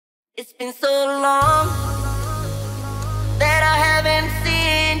It's been so long that I haven't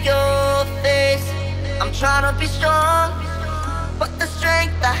seen your face. I'm trying to be strong, but the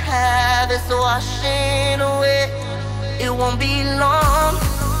strength I have is washing away. It won't be long